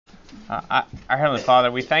Our Heavenly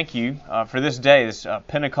Father, we thank you for this day, this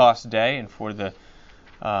Pentecost day, and for the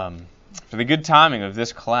good timing of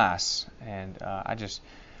this class. And I just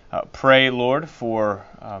pray, Lord, for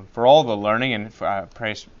all the learning, and I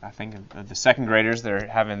pray, I think, of the second graders that are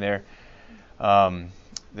having their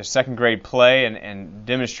second grade play and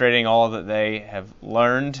demonstrating all that they have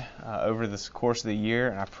learned over this course of the year.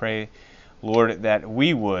 And I pray, Lord, that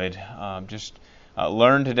we would just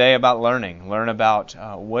learn today about learning, learn about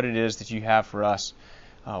what it is that you have for us,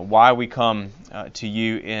 why we come to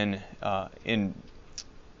you in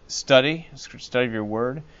study of your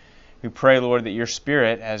word. We pray, Lord, that your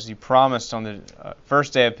Spirit, as you promised on the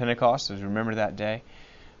first day of Pentecost, as we remember that day,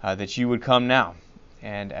 that you would come now,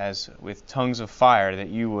 and as with tongues of fire, that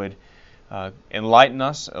you would enlighten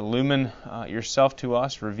us, illumine yourself to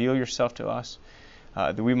us, reveal yourself to us,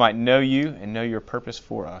 that we might know you and know your purpose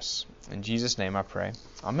for us. In Jesus' name I pray.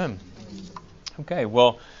 Amen. Okay,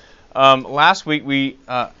 well, last week we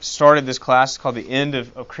started this class called The End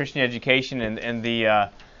of Christian Education, and the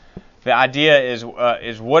idea is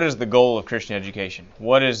what is the goal of Christian education?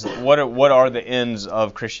 What are the ends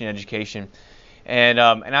of Christian education? And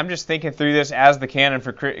I'm just thinking through this as the canon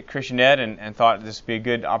for Christian Ed, and thought this would be a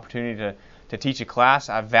good opportunity to teach a class.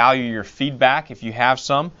 I value your feedback if you have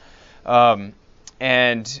some. But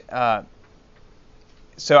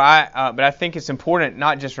I think it's important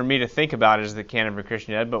not just for me to think about it as the canon for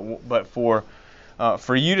Christian Ed, but for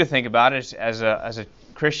you to think about it as a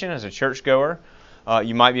Christian, as a churchgoer.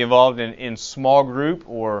 You might be involved in small group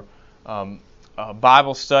or a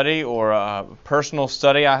Bible study or a personal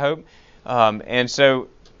study, I hope. And so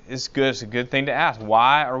it's good. It's a good thing to ask.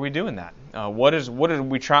 Why are we doing that? What are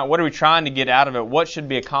we trying to get out of it? What should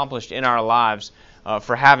be accomplished in our lives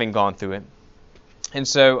for having gone through it? And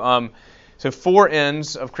so, 4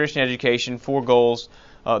 ends of Christian education, 4 goals: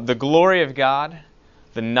 the glory of God,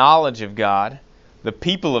 the knowledge of God, the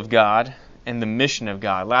people of God, and the mission of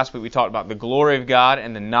God. Last week we talked about the glory of God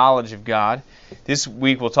and the knowledge of God. This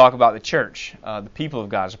week we'll talk about the church, the people of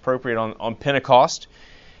God. It's appropriate on Pentecost.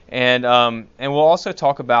 And we'll also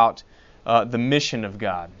talk about the mission of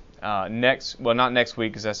God. Not next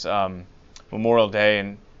week, because that's Memorial Day,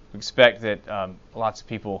 and we expect that lots of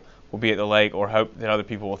people will be at the lake, or hope that other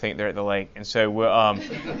people will think they're at the lake. And so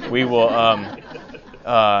we will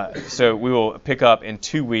pick up in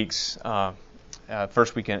 2 weeks,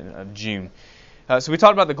 first weekend of June. So we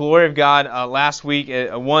talked about the glory of God last week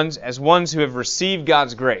as ones who have received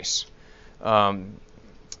God's grace. Then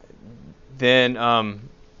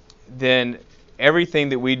everything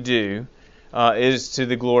that we do is to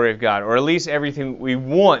the glory of God, or at least everything we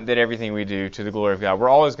want that everything we do to the glory of God. We're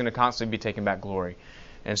always going to constantly be taking back glory.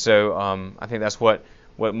 And so I think that's what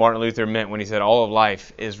Martin Luther meant when he said all of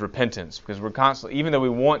life is repentance, because we're constantly, even though we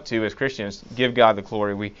want to as Christians give God the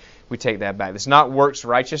glory, we take that back. It's not works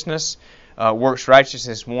righteousness. Works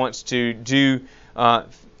righteousness wants to do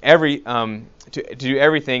everything,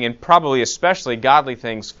 and probably especially godly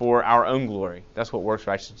things for our own glory. That's what works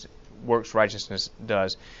righteousness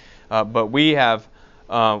does. But we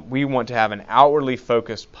want to have an outwardly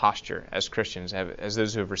focused posture as Christians, as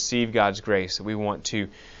those who have received God's grace. We want to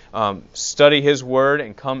study His Word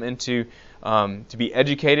and come into to be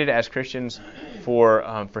educated as Christians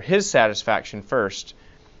for His satisfaction first,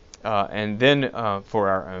 and then for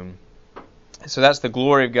our own. So that's the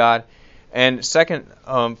glory of God. And second,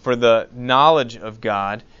 for the knowledge of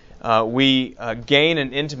God, we gain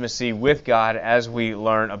an intimacy with God as we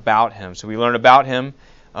learn about Him. So we learn about Him.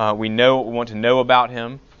 We want to know about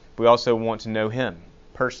Him. We also want to know Him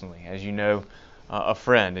personally, as you know a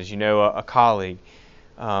friend, as you know a colleague.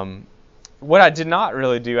 What I did not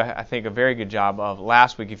really do, I think, a very good job of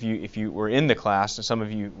last week, if you were in the class, and some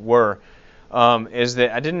of you were, is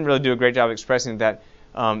that I didn't really do a great job of expressing that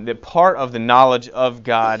part of the knowledge of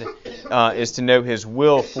God is to know His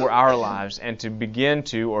will for our lives and to begin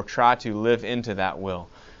to or try to live into that will.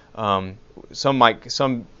 Some might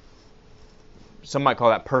call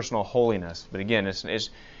that personal holiness, but again,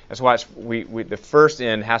 that's why the first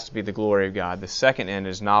end has to be the glory of God. The second end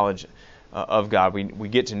is knowledge of God. We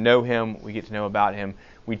get to know Him. We get to know about Him.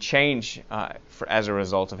 We change as a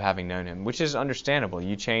result of having known Him, which is understandable.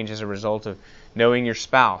 You change as a result of knowing your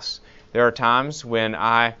spouse. There are times when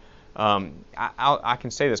I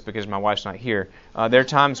can say this because my wife's not here. There are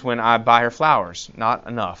times when I buy her flowers, not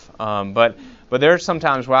enough, but there are some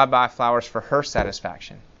times where I buy flowers for her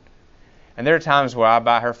satisfaction, and there are times where I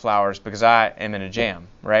buy her flowers because I am in a jam,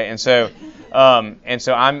 right? And so I'm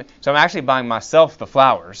actually buying myself the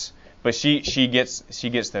flowers, but she gets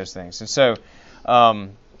those things, and so I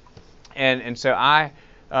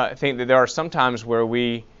think that there are some times where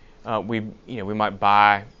we might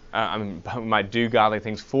buy we might do godly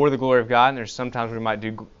things for the glory of God, and there's sometimes we might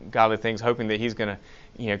do godly things hoping that He's going to,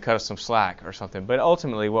 cut us some slack or something. But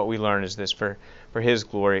ultimately, what we learn is this for His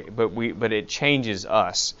glory. But it changes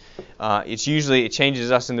us. It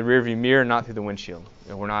changes us in the rearview mirror, not through the windshield.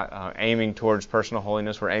 We're not aiming towards personal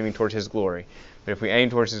holiness. We're aiming towards His glory. But if we aim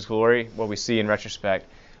towards His glory, what we see in retrospect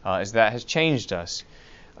is that has changed us.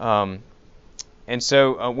 And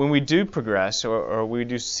so when we do progress or we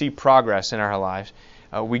do see progress in our lives,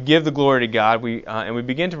 we give the glory to God, and we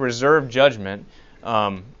begin to reserve judgment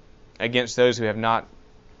against those who have not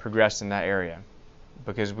progressed in that area,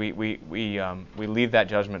 because we leave that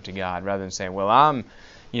judgment to God rather than saying, well,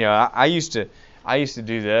 I used to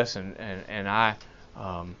do this and I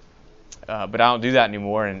but I don't do that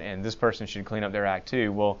anymore, and this person should clean up their act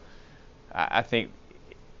too. Well, I think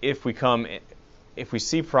if we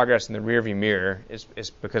see progress in the rearview mirror, it's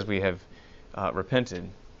because we have repented.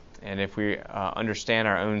 And if we understand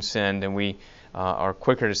our own sin, then we are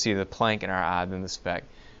quicker to see the plank in our eye than the speck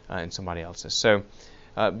in somebody else's. So,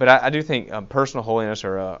 but I do think personal holiness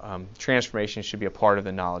or transformation should be a part of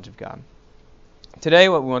the knowledge of God. Today,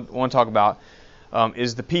 what we want to talk about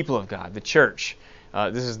is the people of God, the church.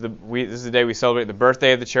 This is the day we celebrate the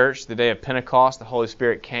birthday of the church, the day of Pentecost. The Holy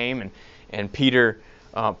Spirit came, and Peter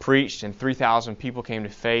preached, and 3,000 people came to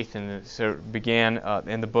faith, and so it began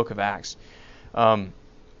in the book of Acts. I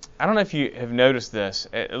don't know if you have noticed this.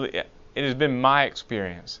 It has been my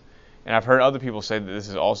experience, and I've heard other people say that this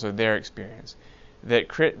is also their experience, that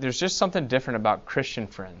there's just something different about Christian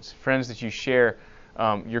friends that you share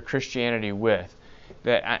your Christianity with.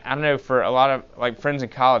 That I don't know, for a lot of friends in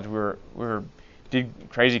college, we did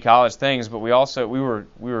crazy college things, but we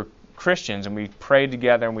were Christians, and we prayed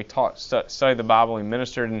together, and we studied the Bible, and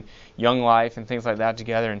ministered in Young Life and things like that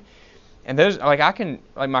together. And those,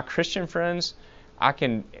 my Christian friends,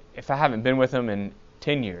 if I haven't been with them in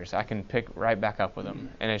 10 years, I can pick right back up with them.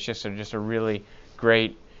 And it's just a really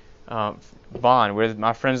great bond. With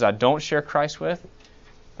my friends I don't share Christ with,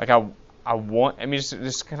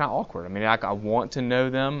 it's kind of awkward. I want to know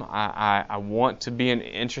them. I want to be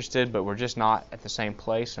interested, but we're just not at the same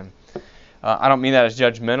place. And I don't mean that as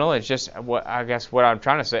judgmental. It's just what I'm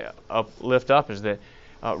trying to say, lift up, is that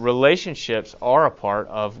relationships are a part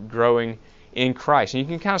of growing in Christ. And you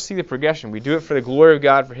can kind of see the progression. We do it for the glory of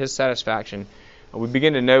God, for His satisfaction. We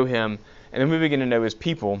begin to know Him, and then we begin to know His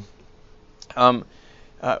people.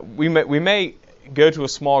 We may go to a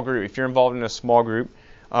small group. If you're involved in a small group,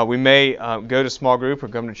 we may go to small group or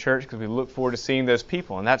come to church because we look forward to seeing those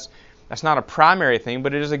people. And that's not a primary thing,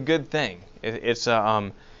 but it is a good thing. It's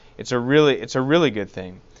a really good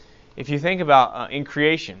thing. If you think about in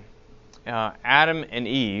creation, Adam and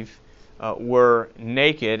Eve were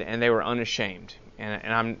naked and they were unashamed.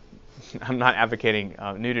 And I'm not advocating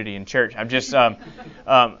nudity in church. I'm just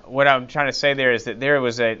what I'm trying to say there is that there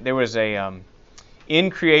was a in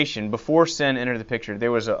creation, before sin entered the picture,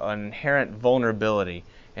 there was an inherent vulnerability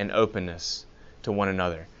and openness to one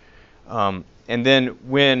another. And then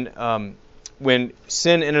when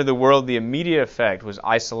sin entered the world, the immediate effect was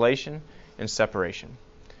isolation and separation.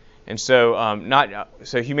 And so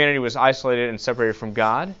humanity was isolated and separated from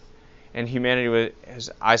God, and humanity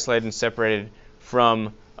was isolated and separated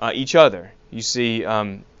from each other. You see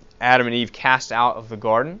Adam and Eve cast out of the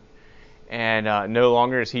garden, and no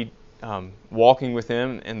longer is he walking with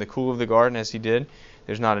them in the cool of the garden as he did.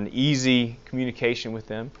 There's not an easy communication with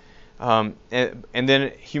them. And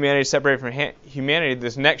then humanity separated from humanity.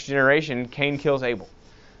 This next generation, Cain kills Abel.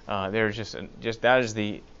 There's just that is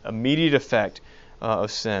the immediate effect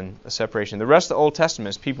of sin, a separation. The rest of the Old Testament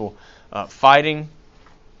is people fighting,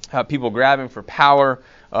 people grabbing for power,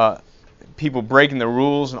 people breaking the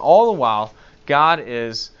rules, and all the while God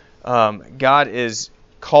is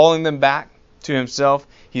calling them back to Himself.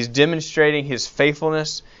 He's demonstrating His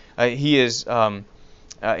faithfulness. But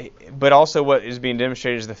also what is being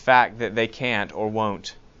demonstrated is the fact that they can't or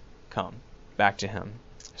won't come back to Him.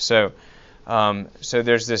 So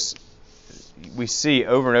there's this, we see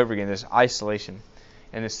over and over again this isolation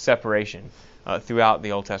and this separation throughout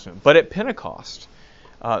the Old Testament. But at Pentecost,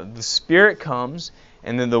 the Spirit comes,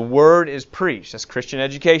 and then the Word is preached. That's Christian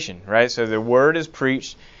education, right? So the Word is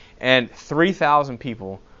preached, and 3,000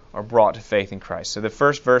 people are brought to faith in Christ. So the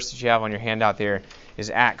first verse that you have on your handout there is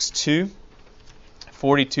Acts 2,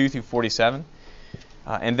 42 through 47.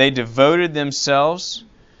 And they devoted themselves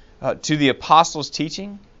to the apostles'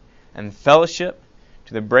 teaching and fellowship,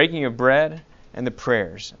 to the breaking of bread and the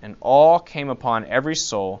prayers. And all came upon every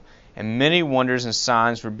soul, and many wonders and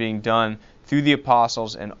signs were being done through the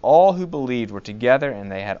apostles, and all who believed were together,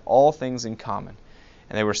 and they had all things in common.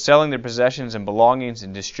 And they were selling their possessions and belongings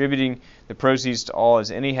and distributing the proceeds to all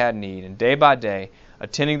as any had need. And day by day,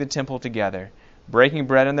 attending the temple together, breaking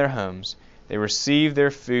bread in their homes, they received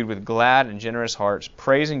their food with glad and generous hearts,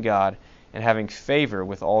 praising God and having favor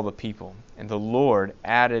with all the people. And the Lord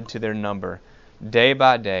added to their number day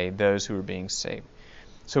by day those who were being saved.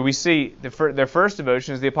 So we see their first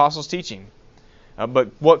devotion is the apostles' teaching. But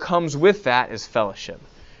what comes with that is fellowship.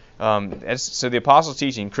 So the apostles'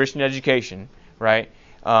 teaching, Christian education, right?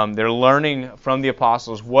 They're learning from the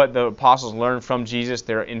apostles what the apostles learned from Jesus.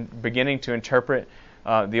 They're beginning to interpret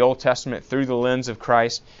the Old Testament through the lens of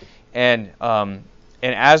Christ. And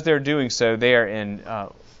as they're doing so, they are in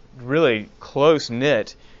really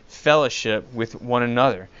close-knit fellowship with one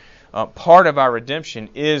another. Part of our redemption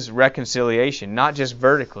is reconciliation, not just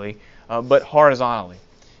vertically, but horizontally.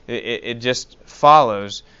 It just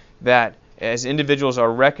follows that as individuals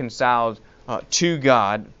are reconciled to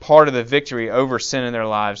God, part of the victory over sin in their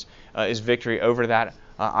lives is victory over that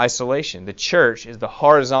isolation. The church is the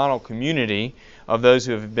horizontal community of those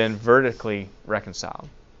who have been vertically reconciled.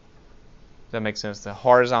 Does that make sense? The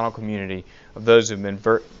horizontal community of those who have been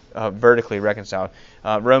vertically reconciled.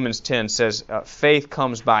 Romans 10 says, faith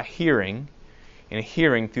comes by hearing, and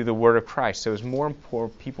hearing through the Word of Christ. So as more and more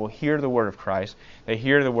people hear the Word of Christ, they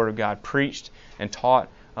hear the Word of God preached and taught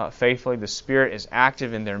faithfully, the Spirit is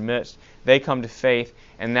active in their midst, they come to faith,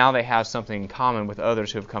 and now they have something in common with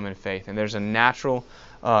others who have come in faith. And there's a natural,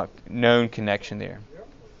 known connection there.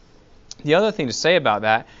 The other thing to say about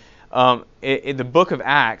that, the book of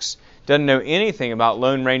Acts doesn't know anything about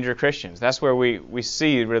Lone Ranger Christians. That's where we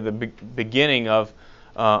see the beginning of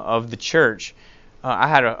the church. I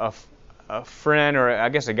had a friend, or I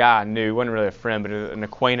guess a guy I knew, wasn't really a friend, but an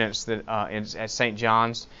acquaintance that at St.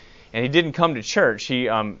 John's, and he didn't come to church. He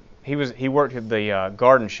worked at the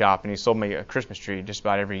garden shop, and he sold me a Christmas tree just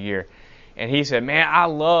about every year. And he said, "Man, I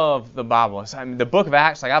love the Bible. The book of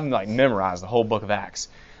Acts. I've memorized the whole book of Acts."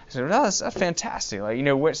 I said, "Well, that's fantastic.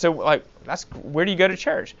 That's where do you go to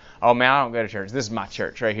church?" "Oh man, I don't go to church. This is my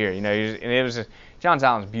church right here." And it was Johns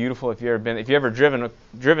Island's beautiful. If you ever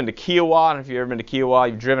driven to Kiowa, and if you've ever been to Kiowa,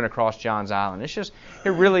 you've driven across Johns Island. It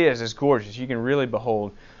really is. It's gorgeous. You can really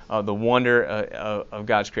behold the wonder of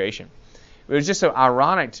God's creation. It was just so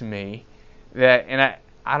ironic to me that, and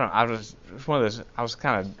I was one of those. I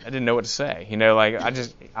didn't know what to say.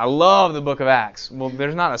 I love the book of Acts. Well,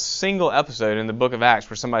 there's not a single episode in the book of Acts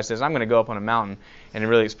where somebody says, "I'm going to go up on a mountain and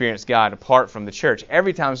really experience God apart from the church."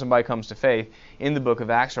 Every time somebody comes to faith in the book of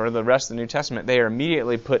Acts or the rest of the New Testament, they are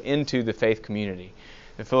immediately put into the faith community.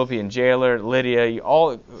 The Philippian jailer, Lydia,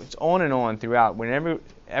 it's on and on throughout.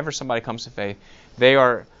 Whenever somebody comes to faith, they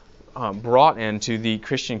are brought into the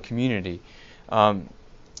Christian community.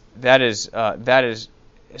 That is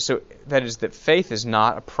that faith is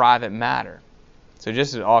not a private matter. So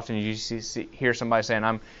just as often you hear somebody saying,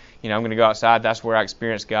 "I'm going to go outside. That's where I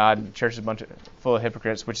experience God." The church is full of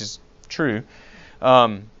hypocrites, which is true.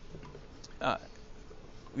 You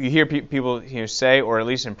hear people say, or at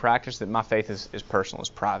least in practice, that my faith is personal, is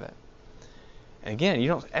private. And again, you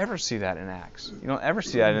don't ever see that in Acts. You don't ever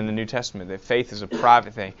see that in the New Testament. That faith is a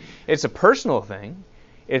private thing. It's a personal thing.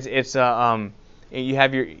 You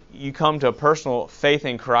come to a personal faith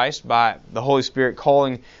in Christ by the Holy Spirit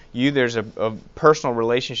calling you. There's a personal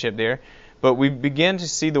relationship there. But we begin to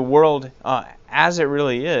see the world as it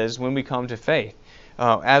really is when we come to faith.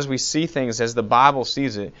 As we see things as the Bible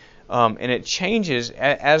sees it. And it changes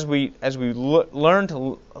as we learn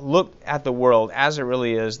to look at the world as it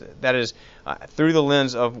really is. That is, through the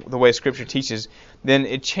lens of the way Scripture teaches, then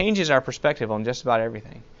it changes our perspective on just about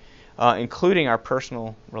everything, including our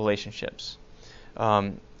personal relationships.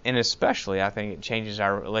 And especially, I think it changes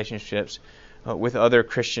our relationships with other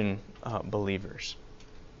Christian believers.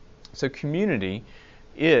 So community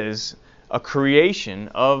is a creation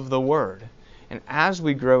of the Word. And as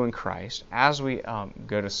we grow in Christ, as we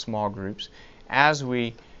go to small groups, as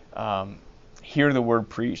we hear the Word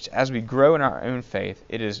preached, as we grow in our own faith,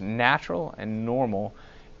 it is natural and normal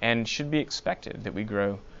and should be expected that we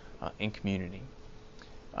grow in community.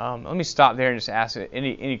 Let me stop there and just ask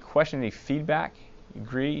any question, any feedback.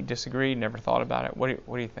 Agree, disagree, never thought about it. What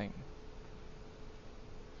do you think?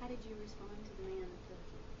 How did you respond to the man at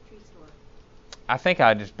the tree store? I think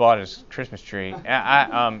I just bought his Christmas tree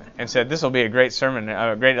and said this will be a great sermon,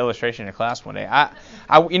 a great illustration in class one day.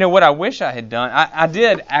 What I wish I had done. I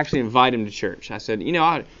did actually invite him to church. I said,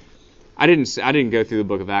 I didn't go through the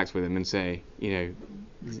book of Acts with him and say,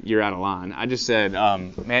 you're out of line. I just said,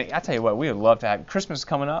 man, I tell you what, we would love to have Christmas is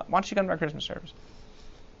coming up. Why don't you come to our Christmas service?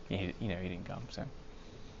 He didn't come.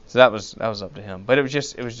 So that was up to him. But it was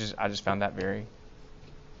just I just found that very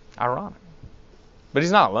ironic. But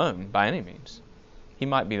he's not alone by any means. He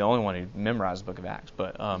might be the only one who memorized the book of Acts.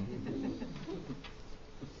 But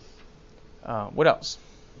what else?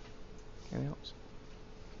 Anything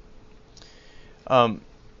else?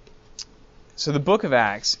 So the book of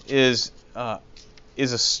Acts is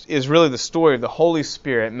really the story of the Holy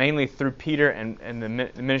Spirit, mainly through Peter and the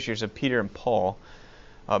ministries of Peter and Paul,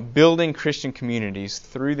 building Christian communities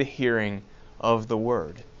through the hearing of the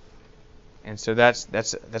Word. And so that's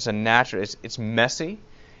a natural. It's messy.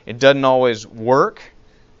 It doesn't always work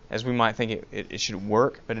as we might think it should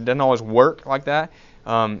work, but it doesn't always work like that.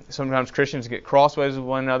 Sometimes Christians get crossways with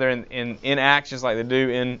one another in Acts, just like they do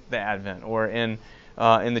in the Advent or in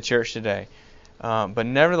the church today. But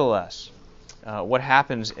nevertheless, what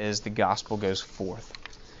happens is the gospel goes forth.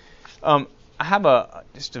 I have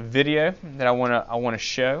just a video that I want to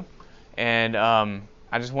show, and I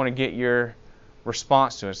just want to get your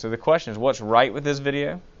response to it. So the question is, what's right with this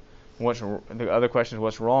video? The other question is,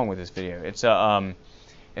 what's wrong with this video? It's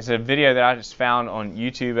a video that I just found on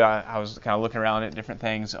YouTube. I was kind of looking around at different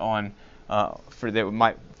things that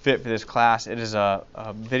might fit for this class. It is a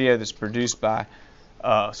video that's produced by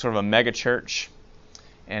sort of a mega church,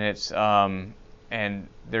 and it's and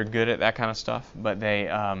they're good at that kind of stuff. But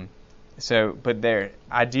but their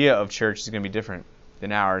idea of church is going to be different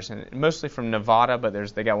than ours, and mostly from Nevada. But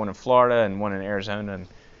they got one in Florida and one in Arizona, and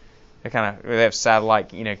they have satellite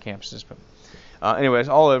campuses. But anyways,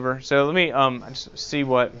 all over. So let me just see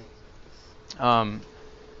what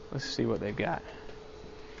let's see what they've got.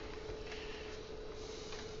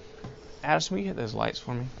 Addison, will you hit those lights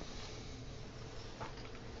for me?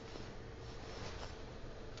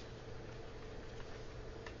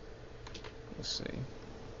 Let's see.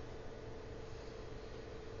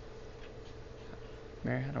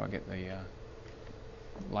 Mary, how do I get the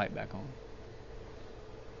light back on?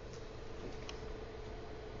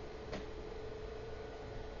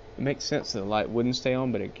 It makes sense that the light wouldn't stay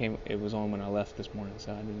on, but it was on when I left this morning,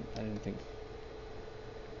 so I didn't think.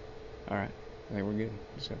 All right, I think we're good.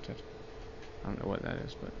 Just gotta touch it. I don't know what that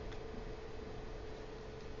is, but.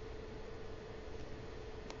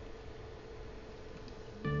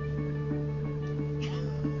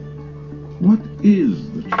 What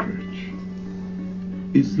is the church?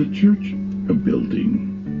 Is the church a building?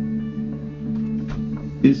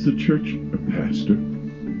 Is the church a pastor?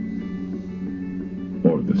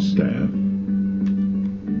 Or the staff?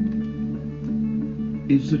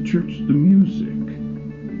 Is the church the music?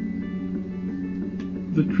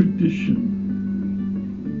 The tradition?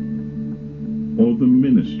 Or the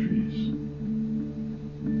ministries?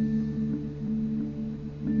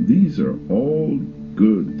 These are all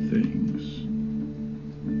good things,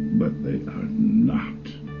 but they are not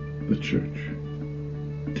the church.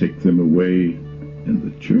 Take them away, and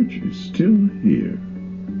the church is still here.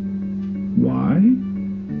 Why?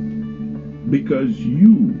 Because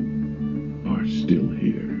you are still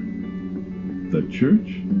here. The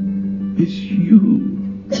church is you.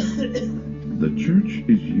 The church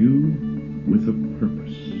is you with a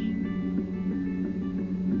purpose.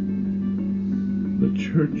 The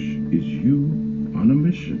church is you on a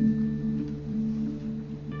mission.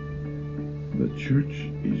 The church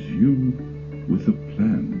is you with a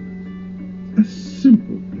plan. A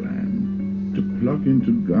simple plan to plug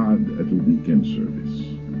into God at a weekend service.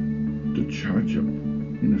 To charge up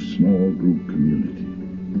in a small group community.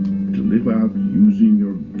 To live out using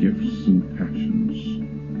your gifts and passions.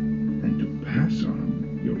 And to pass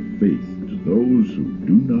on your faith to those who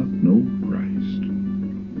do not know Christ.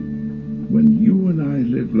 When you and I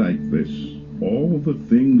live like this, all the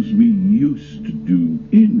things we used to do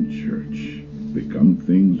in church become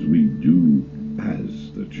things we do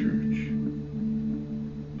as the church.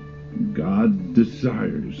 God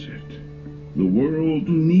desires it. The world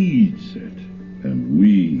needs it. And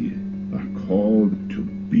we are called to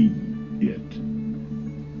be it.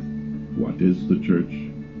 What is the church?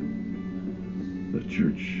 The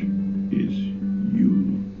church is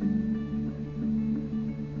you.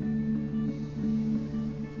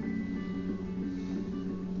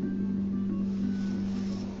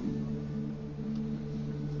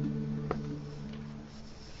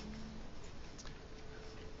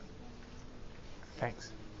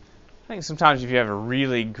 Thanks. I think sometimes if you have a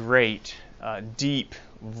really great, deep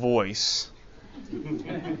voice,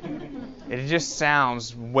 it just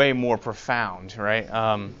sounds way more profound, right?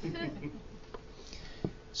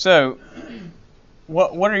 So,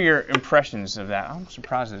 what are your impressions of that? I'm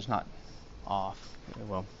surprised that it's not off.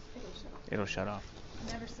 Well, it'll shut off.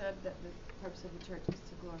 It never said that the purpose of the church is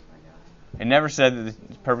to glorify God. It never said that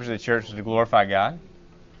the purpose of the church is to glorify God.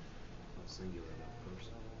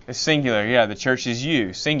 It's singular, yeah. The church is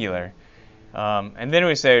you, singular. And then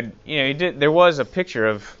we said, there was a picture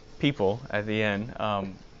of people at the end,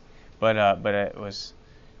 but it was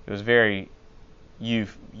very you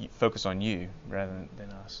focus on you rather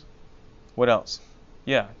than us. What else?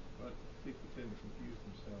 Yeah. But people tend to confuse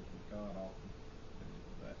themselves with God often,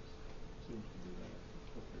 and that seems to be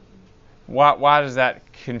what they're doing. Why does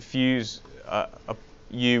that confuse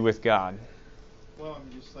you with God? Well,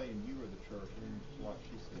 I'm just saying you are the church, and like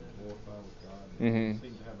she said, glorify with God. Mm-hmm. You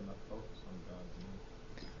seem to have enough focus on God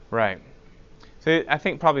to me. Right. So I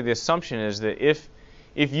think probably the assumption is that if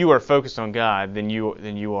you are focused on God, then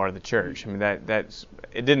you are the church. I mean that's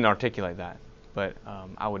it didn't articulate that, but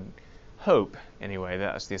I would hope anyway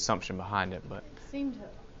that's the assumption behind it. But It seemed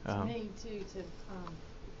to me too to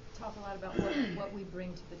talk a lot about what we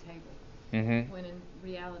bring to the table. Mm-hmm. When in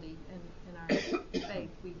reality, in our faith,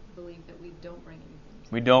 we believe that we don't bring anything.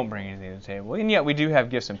 We don't bring anything to the table, and yet we do have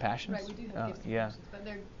gifts and passions. Right, we do have gifts and yeah. passions, but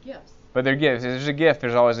they're gifts. But they're gifts. If there's a gift,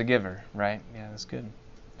 there's always a giver, right? Yeah, that's good.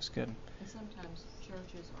 That's good. And sometimes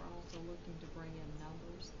churches are also looking to bring in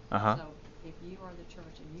numbers. Uh-huh. So if you are the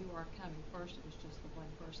church and you are coming first, it was just the one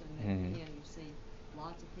person, and then Mhm. again you see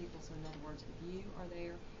lots of people. So in other words, if you are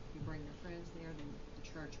there, you bring your friends there, then the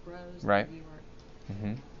church grows. Right. And you are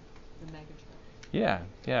Mm-hmm. the mega church. Yeah,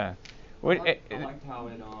 yeah. I liked how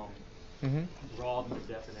it Mm-hmm. broadened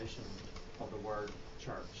the definition of the word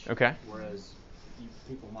church. Okay. Whereas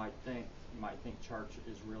people might think church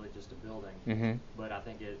is really just a building, Mm-hmm. but I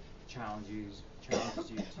think it challenges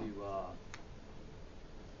you to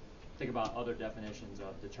think about other definitions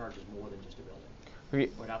of the church is more than just a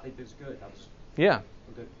building. But I think that's good. That was Yeah.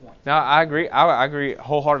 a good point. No, I agree. I agree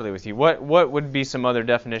wholeheartedly with you. What would be some other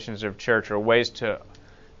definitions of church or ways to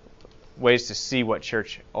see what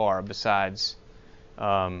church are besides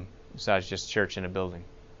just church in a building?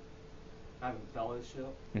 Having fellowship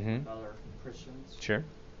Mm-hmm. with other Christians. Sure.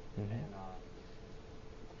 Mm-hmm. And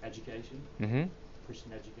education, Mm-hmm.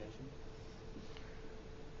 Christian education.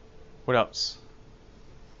 What else?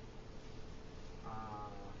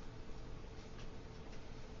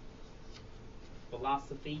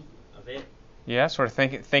 Philosophy of it. Yeah, sort of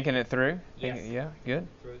thinking it through. Yes. Yeah, good.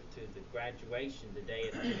 Through to the graduation today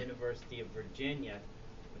at the University of Virginia,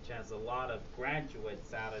 which has a lot of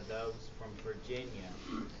graduates out of those from Virginia.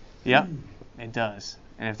 Yeah, it does.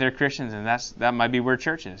 And if they're Christians, then that might be where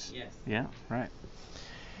church is. Yes. Yeah, right.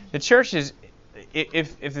 The church is,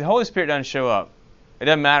 if the Holy Spirit doesn't show up, it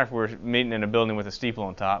doesn't matter if we're meeting in a building with a steeple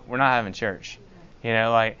on top. We're not having church. You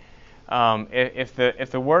know, like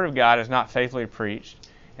if the Word of God is not faithfully preached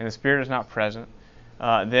and the Spirit is not present,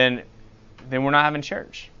 then we're not having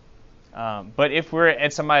church. But if we're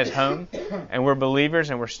at somebody's home and we're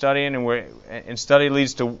believers and we're studying and study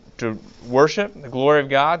leads to worship, the glory of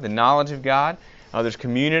God, the knowledge of God, there's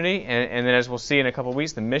community, and then as we'll see in a couple of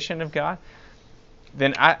weeks, the mission of God.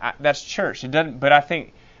 Then that's church. It doesn't. But I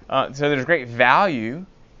think so. There's great value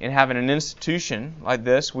in having an institution like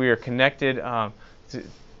this. We are connected.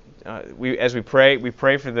 As we pray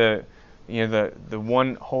for the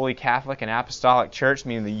one holy Catholic and Apostolic Church,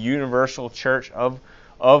 meaning the universal church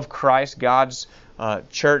of Christ, God's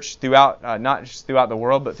church throughout, not just throughout the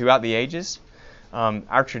world, but throughout the ages.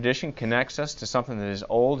 Our tradition connects us to something that is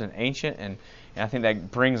old and ancient, and I think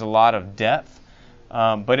that brings a lot of depth.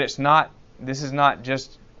 But it's not. This is not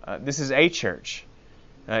just. This is a church.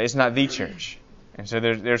 It's not the church, and so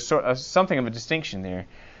there's something of a distinction there.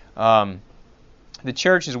 The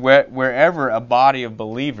church is wherever a body of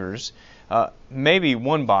believers, maybe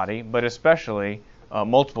one body, but especially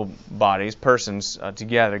multiple bodies, persons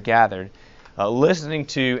together, gathered, listening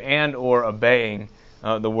to and or obeying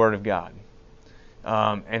the Word of God.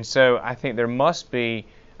 And so I think there must be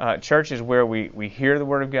churches where we hear the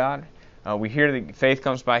Word of God. We hear that faith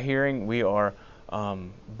comes by hearing. We are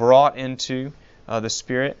brought into the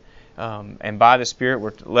Spirit, and by the Spirit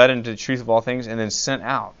we're led into the truth of all things, and then sent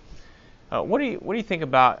out. What do you think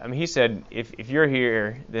about? I mean, he said, if you're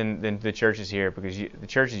here, then the church is here because the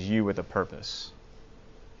church is you with a purpose.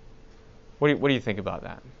 What do you think about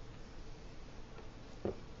that? I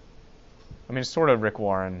mean, it's sort of Rick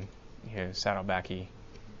Warren, Saddlebacky,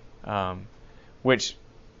 which.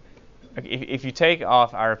 If you take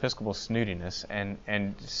off our Episcopal snootiness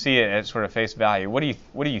and see it at sort of face value, what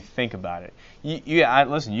do you think about it?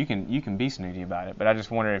 Listen, you can be snooty about it, but I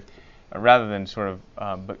just wonder if rather than sort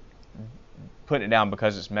of putting it down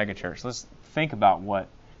because it's megachurch, let's think about what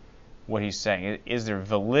he's saying. Is there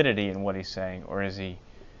validity in what he's saying, or is a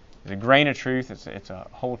grain of truth? It's a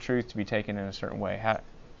whole truth to be taken in a certain way.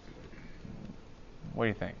 What do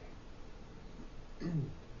you think?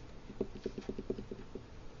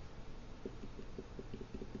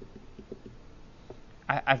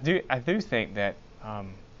 I do think that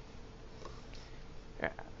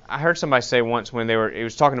I heard somebody say once when it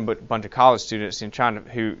was talking to a bunch of college students and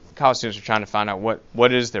college students are trying to find out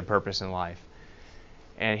what is their purpose in life,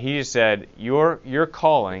 and he just said your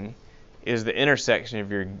calling is the intersection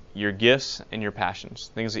of your gifts and your passions,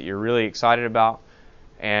 things that you're really excited about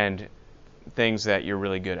and things that you're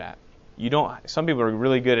really good at. Some people are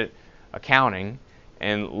really good at accounting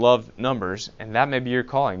and love numbers, and that may be your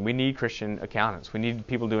calling. We need Christian accountants. We need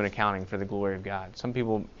people doing accounting for the glory of God. Some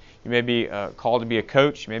people, you may be called to be a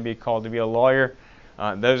coach. You may be called to be a lawyer.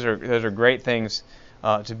 Those are great things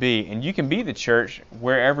to be, and you can be the church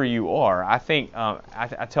wherever you are. I think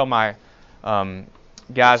I tell my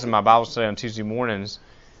guys in my Bible study on Tuesday mornings,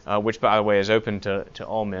 which by the way is open to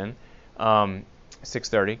all men,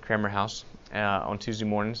 6:30, Kramer House on Tuesday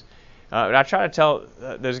mornings. But I try to tell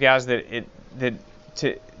those guys that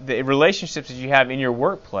the relationships that you have in your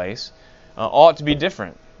workplace ought to be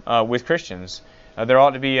different with Christians. There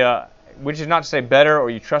ought to be, which is not to say better or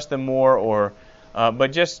you trust them more,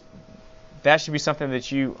 but just that should be something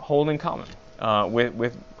that you hold in common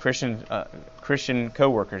with Christian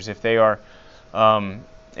coworkers. If they're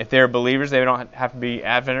believers, they don't have to be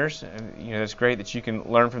Adventers. It's great that you can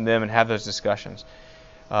learn from them and have those discussions.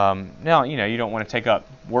 Now, you don't want to take up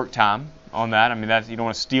work time on that. I mean, you don't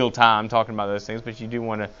want to steal time talking about those things, but you do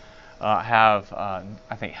want to have,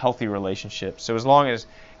 I think, healthy relationships. So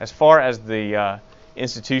as far as the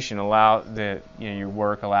institution your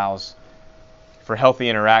work allows for healthy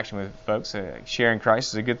interaction with folks, sharing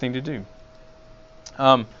Christ is a good thing to do.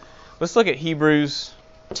 Let's look at Hebrews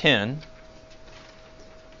 10.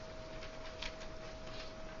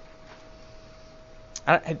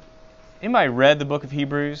 Anybody read the book of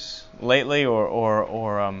Hebrews lately,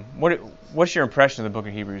 or what's your impression of the book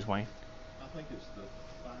of Hebrews, Wayne? I think it's the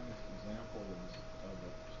finest example of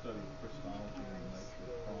a study of Christology and the nature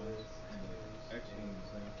of Christ, and an excellent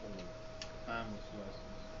example of timeless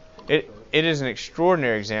lessons. It is an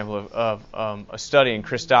extraordinary example of a study in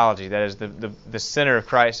Christology. That is the center of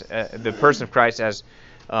Christ, the person of Christ as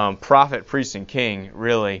prophet, priest, and king,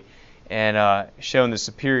 really. And showing the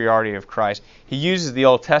superiority of Christ. He uses the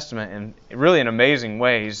Old Testament in amazing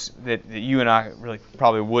ways that you and I really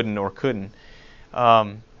probably wouldn't or couldn't.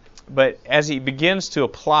 But as he begins to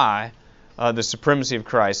apply the supremacy of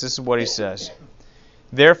Christ, this is what he says.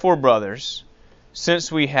 Therefore, brothers,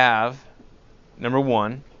 since we have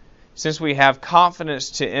confidence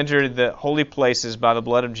to enter the holy places by the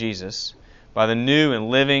blood of Jesus, by the new and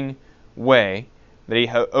living way that He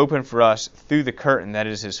opened for us through the curtain that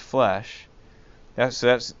is His flesh. That's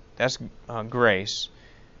grace.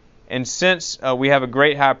 And since we have a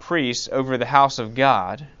great high priest over the house of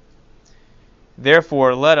God,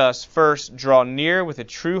 therefore let us first draw near with a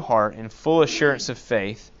true heart and full assurance of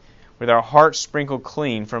faith, with our hearts sprinkled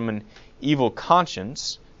clean from an evil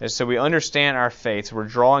conscience. And so we understand our faith. So we're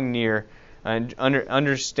drawing near and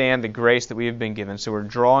understand the grace that we have been given. So we're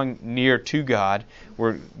drawing near to God.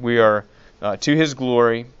 We are to His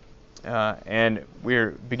glory, and we're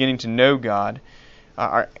beginning to know God.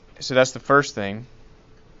 So that's the first thing.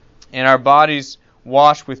 And our bodies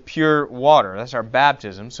washed with pure water. That's our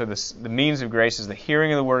baptism. So the means of grace is the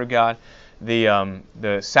hearing of the Word of God,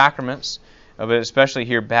 the sacraments, but especially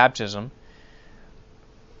here baptism.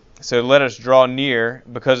 So let us draw near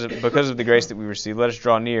because of the grace that we receive. Let us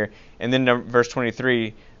draw near. And then verse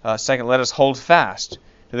 23, second, let us hold fast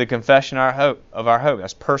to the confession of our hope.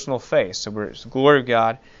 That's personal faith. So it's the glory of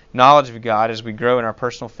God, knowledge of God as we grow in our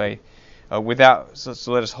personal faith. So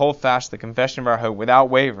let us hold fast to the confession of our hope without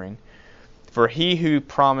wavering. For He who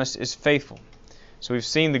promised is faithful. So we've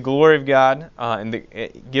seen the glory of God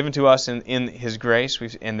given to us in His grace,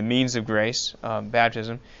 and the means of grace,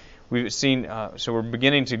 baptism. We've seen. So we're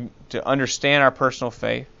beginning to understand our personal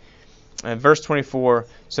faith. Verse 24,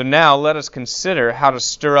 so now let us consider how to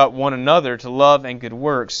stir up one another to love and good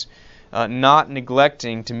works, not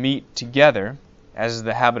neglecting to meet together, as is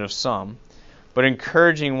the habit of some, but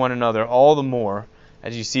encouraging one another all the more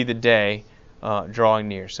as you see the day drawing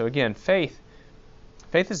near. So again, faith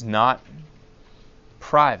is not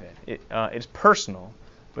private. It's personal,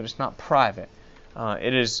 but it's not private.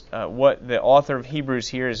 It is what the author of Hebrews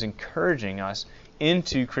here is encouraging us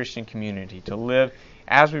into Christian community, to live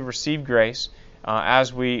as we receive grace,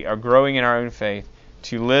 as we are growing in our own faith,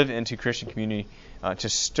 to live into Christian community, to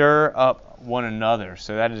stir up one another.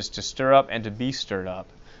 So that is to stir up and to be stirred up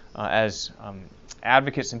as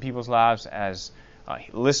advocates in people's lives, as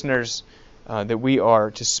listeners, that we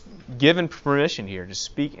are given permission here to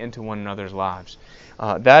speak into one another's lives.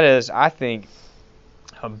 That is, I think,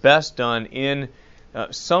 best done in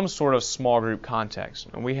some sort of small group context.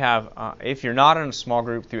 And we have, if you're not in a small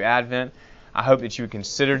group through Advent, I hope that you would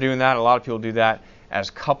consider doing that. A lot of people do that as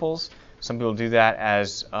couples. Some people do that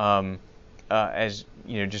as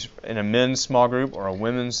just in a men's small group or a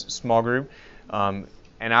women's small group. And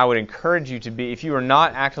I would encourage you to be, if you are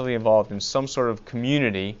not actively involved in some sort of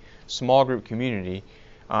community, small group community,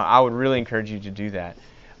 I would really encourage you to do that.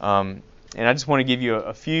 And I just want to give you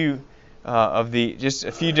a few a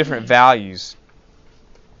few different values,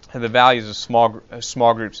 the values of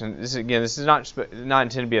small groups. And this is not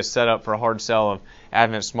intended to be a setup for a hard sell of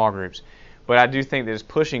Advent small groups, but I do think that it's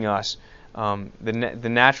pushing us. The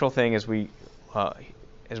natural thing as we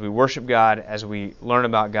worship God, as we learn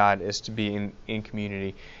about God, is to be in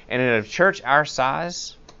community. And in a church our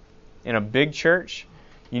size, in a big church,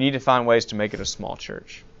 you need to find ways to make it a small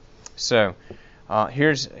church. So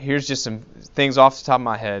here's just some things off the top of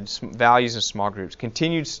my head, some values of small groups.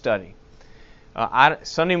 Continued study.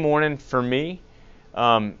 Sunday morning for me,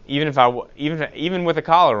 even with a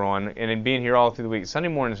collar on and being here all through the week, Sunday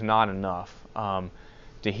morning is not enough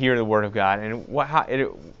to hear the Word of God.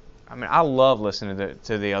 And I love listening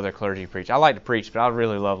to the other clergy preach. I like to preach, but I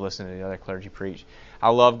really love listening to the other clergy preach. I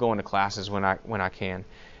love going to classes when I can.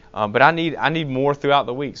 But I need more throughout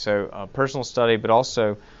the week. So personal study, but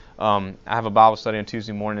also I have a Bible study on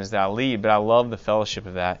Tuesday mornings that I lead, but I love the fellowship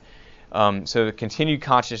of that. So the continued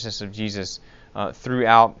consciousness of Jesus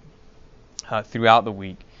throughout the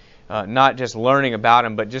week. Not just learning about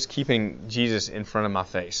Him, but just keeping Jesus in front of my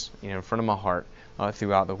face, in front of my heart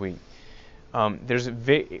throughout the week.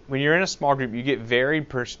 When you're in a small group, you get varied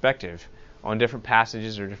perspective on different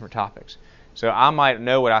passages or different topics. So I might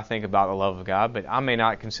know what I think about the love of God, but I may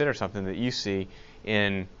not consider something that you see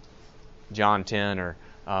in John 10, or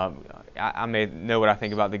I may know what I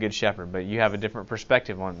think about the Good Shepherd, but you have a different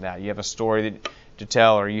perspective on that. You have a story to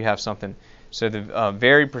tell, or you have something. So the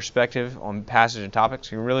varied perspective on passage and topics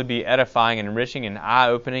can really be edifying and enriching and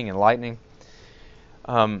eye-opening and enlightening.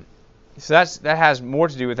 So that has more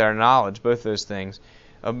to do with our knowledge, both those things.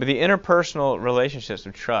 But the interpersonal relationships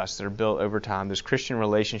of trust that are built over time, those Christian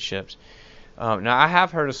relationships. Now, I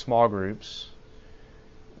have heard of small groups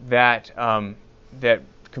that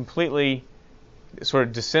completely sort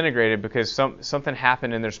of disintegrated because something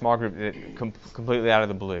happened in their small group that completely out of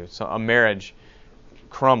the blue. So a marriage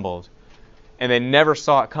crumbled, and they never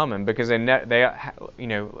saw it coming because we're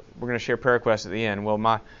going to share prayer requests at the end. Well,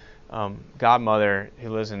 my godmother who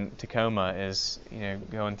lives in Tacoma is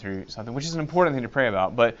going through something, which is an important thing to pray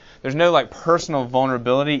about. But there's no personal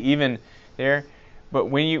vulnerability even there. But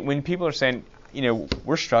when people are saying,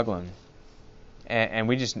 we're struggling, and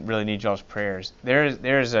we just really need y'all's prayers, there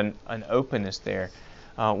is an openness there.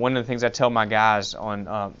 One of the things I tell my guys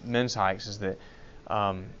on men's hikes is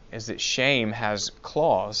that shame has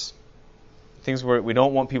claws. Things where we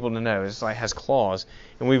don't want people to know. It's has claws.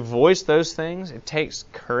 And we voice those things. It takes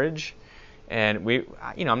courage. And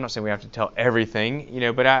I'm not saying we have to tell everything,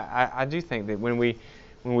 but I do think that when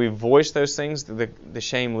we voice those things, the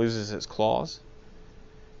shame loses its claws.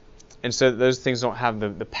 And so those things don't have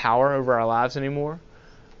the power over our lives anymore.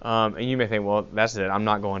 And you may think, well, that's it. I'm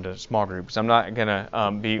not going to small groups. I'm not going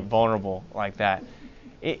to be vulnerable like that.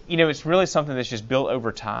 It's really something that's just built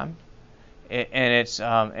over time. And it's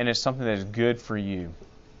something that is good for you,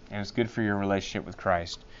 and it's good for your relationship with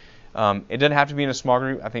Christ. It doesn't have to be in a small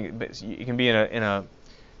group. I think it can be in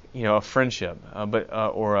a friendship,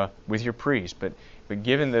 or with your priest. But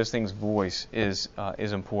giving those things voice is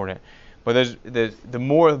important. But the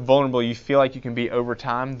more vulnerable you feel like you can be over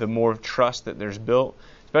time, the more trust that there's built.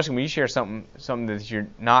 Especially when you share something that you're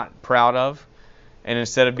not proud of, and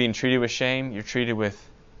instead of being treated with shame, you're treated with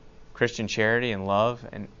Christian charity and love,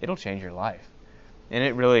 and it'll change your life. And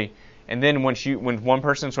it really, and then when one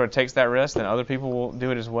person sort of takes that risk, then other people will do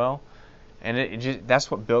it as well. And that's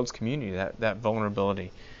what builds community, that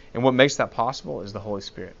vulnerability. And what makes that possible is the Holy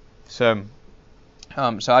Spirit. So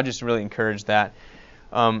I just really encourage that.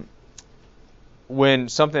 When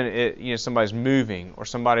somebody's moving, or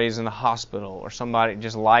somebody's in the hospital, or somebody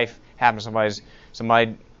just life happens,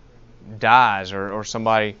 somebody dies, or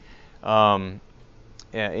somebody in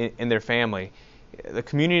their family, the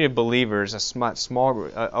community of believers,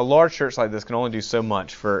 a large church like this can only do so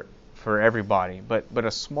much for everybody, but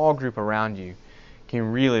a small group around you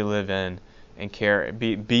can really live in and care,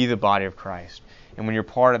 be the body of Christ. And when you're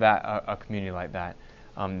part of that, a community like that,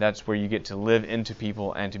 that's where you get to live into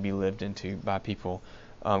people and to be lived into by people,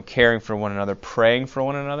 caring for one another, praying for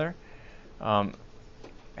one another. A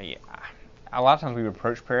lot of times we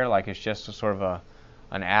approach prayer like it's just a sort of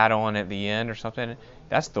an add-on at the end or something.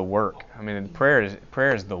 That's the work. I mean, prayer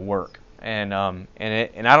is the work, and I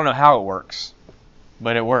don't know how it works.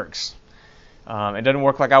 but it works. It doesn't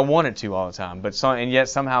work like I want it to all the time, and yet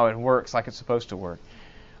somehow it works like it's supposed to work.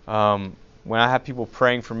 When I have people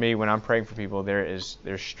praying for me, when I'm praying for people, there's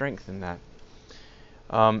strength in that.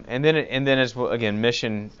 And then as well, again,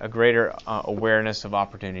 mission, a greater awareness of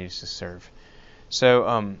opportunities to serve.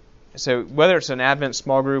 So whether it's an Advent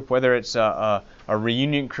small group, whether it's a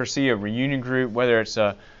reunion Cursia, a reunion group, whether it's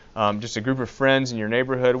just a group of friends in your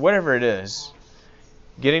neighborhood, whatever it is,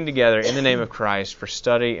 getting together in the name of Christ for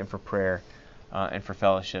study and for prayer and for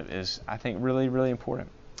fellowship is, I think, really, really important.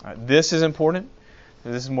 This is important.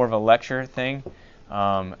 This is more of a lecture thing,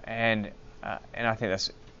 and I think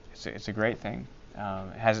it's a great thing.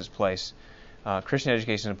 It has its place. Christian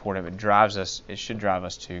education is important. It should drive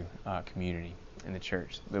us to community in the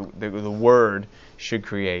church. The Word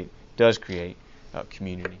does create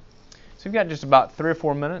community. So we've got just about 3 or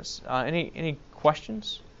 4 minutes. Any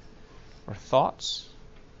questions or thoughts?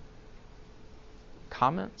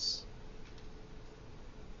 Comments?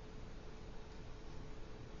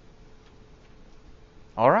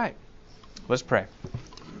 All right. Let's pray.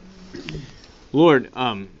 Lord,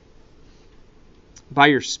 by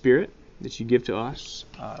your Spirit that you give to us,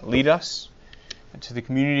 lead us to the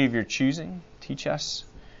community of your choosing. Teach us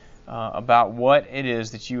about what it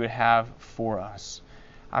is that you would have for us.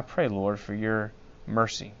 I pray, Lord, for your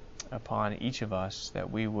mercy upon each of us,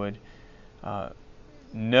 that we would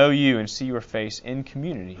know you and see your face in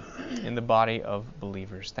community, in the body of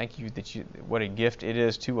believers. Thank you what a gift it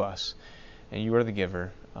is to us, and you are the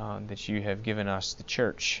giver, that you have given us the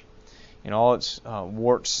church in all its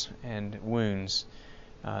warts and wounds,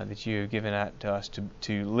 that you have given that to us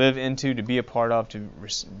to live into, to be a part of, to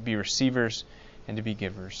be receivers, and to be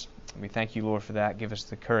givers. We thank you, Lord, for that. Give us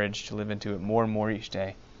the courage to live into it more and more each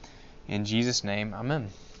day. In Jesus' name, amen.